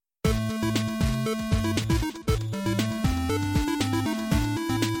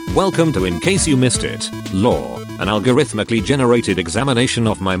Welcome to In Case You Missed It, Law, an algorithmically generated examination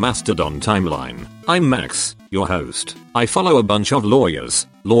of my Mastodon timeline. I'm Max, your host. I follow a bunch of lawyers,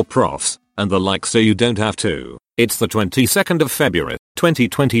 law profs, and the like so you don't have to. It's the 22nd of February,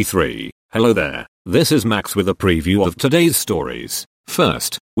 2023. Hello there, this is Max with a preview of today's stories.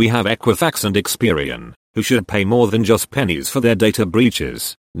 First, we have Equifax and Experian, who should pay more than just pennies for their data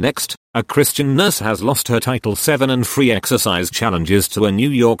breaches. Next, a Christian nurse has lost her Title VII and free exercise challenges to a New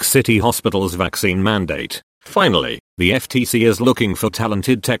York City hospital's vaccine mandate. Finally, the FTC is looking for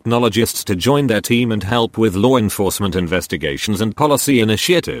talented technologists to join their team and help with law enforcement investigations and policy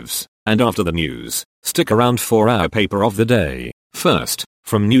initiatives. And after the news, stick around for our paper of the day. First,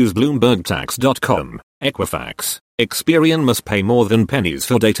 from newsbloombergtax.com, Equifax, Experian must pay more than pennies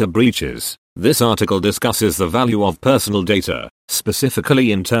for data breaches. This article discusses the value of personal data,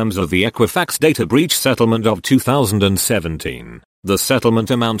 specifically in terms of the Equifax data breach settlement of 2017. The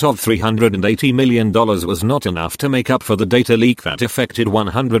settlement amount of $380 million was not enough to make up for the data leak that affected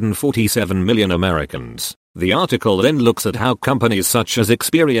 147 million Americans. The article then looks at how companies such as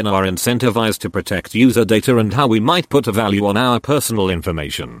Experian are incentivized to protect user data and how we might put a value on our personal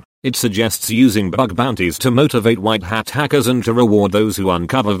information. It suggests using bug bounties to motivate white hat hackers and to reward those who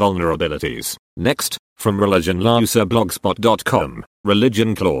uncover vulnerabilities. Next, from religionlawsureblogspot.com,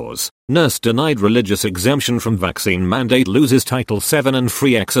 Religion Clause. Nurse denied religious exemption from vaccine mandate loses Title VII and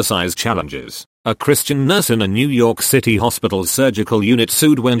free exercise challenges. A Christian nurse in a New York City hospital's surgical unit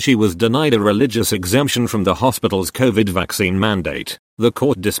sued when she was denied a religious exemption from the hospital's COVID vaccine mandate. The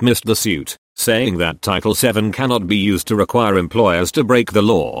court dismissed the suit, saying that Title VII cannot be used to require employers to break the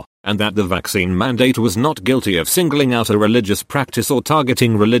law, and that the vaccine mandate was not guilty of singling out a religious practice or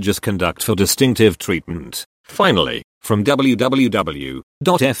targeting religious conduct for distinctive treatment. Finally, from www.ftc.gov,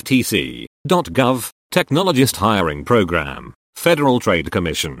 Technologist Hiring Program, Federal Trade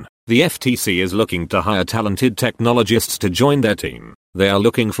Commission. The FTC is looking to hire talented technologists to join their team. They are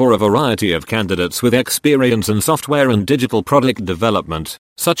looking for a variety of candidates with experience in software and digital product development,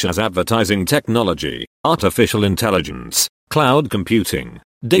 such as advertising technology, artificial intelligence, cloud computing,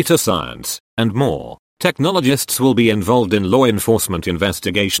 data science, and more. Technologists will be involved in law enforcement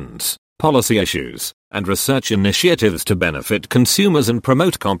investigations, policy issues, and research initiatives to benefit consumers and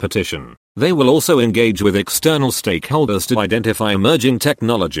promote competition. They will also engage with external stakeholders to identify emerging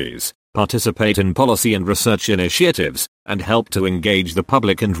technologies, participate in policy and research initiatives, and help to engage the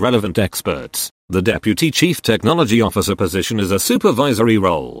public and relevant experts. The Deputy Chief Technology Officer position is a supervisory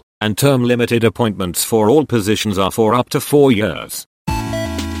role, and term-limited appointments for all positions are for up to 4 years.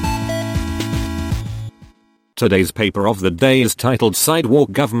 Today's paper of the day is titled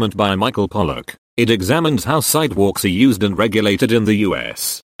Sidewalk Government by Michael Pollock. It examines how sidewalks are used and regulated in the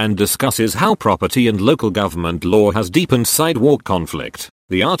US, and discusses how property and local government law has deepened sidewalk conflict.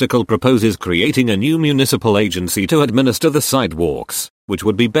 The article proposes creating a new municipal agency to administer the sidewalks, which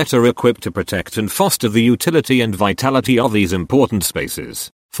would be better equipped to protect and foster the utility and vitality of these important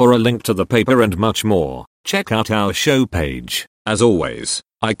spaces. For a link to the paper and much more, check out our show page. As always,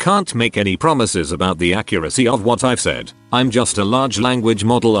 I can't make any promises about the accuracy of what I've said. I'm just a large language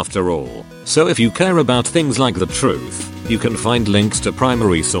model after all. So if you care about things like the truth, you can find links to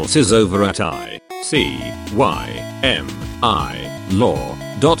primary sources over at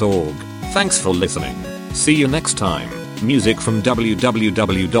icymilaw.org. Thanks for listening. See you next time. Music from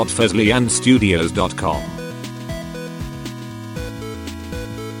www.fesleyandstudios.com.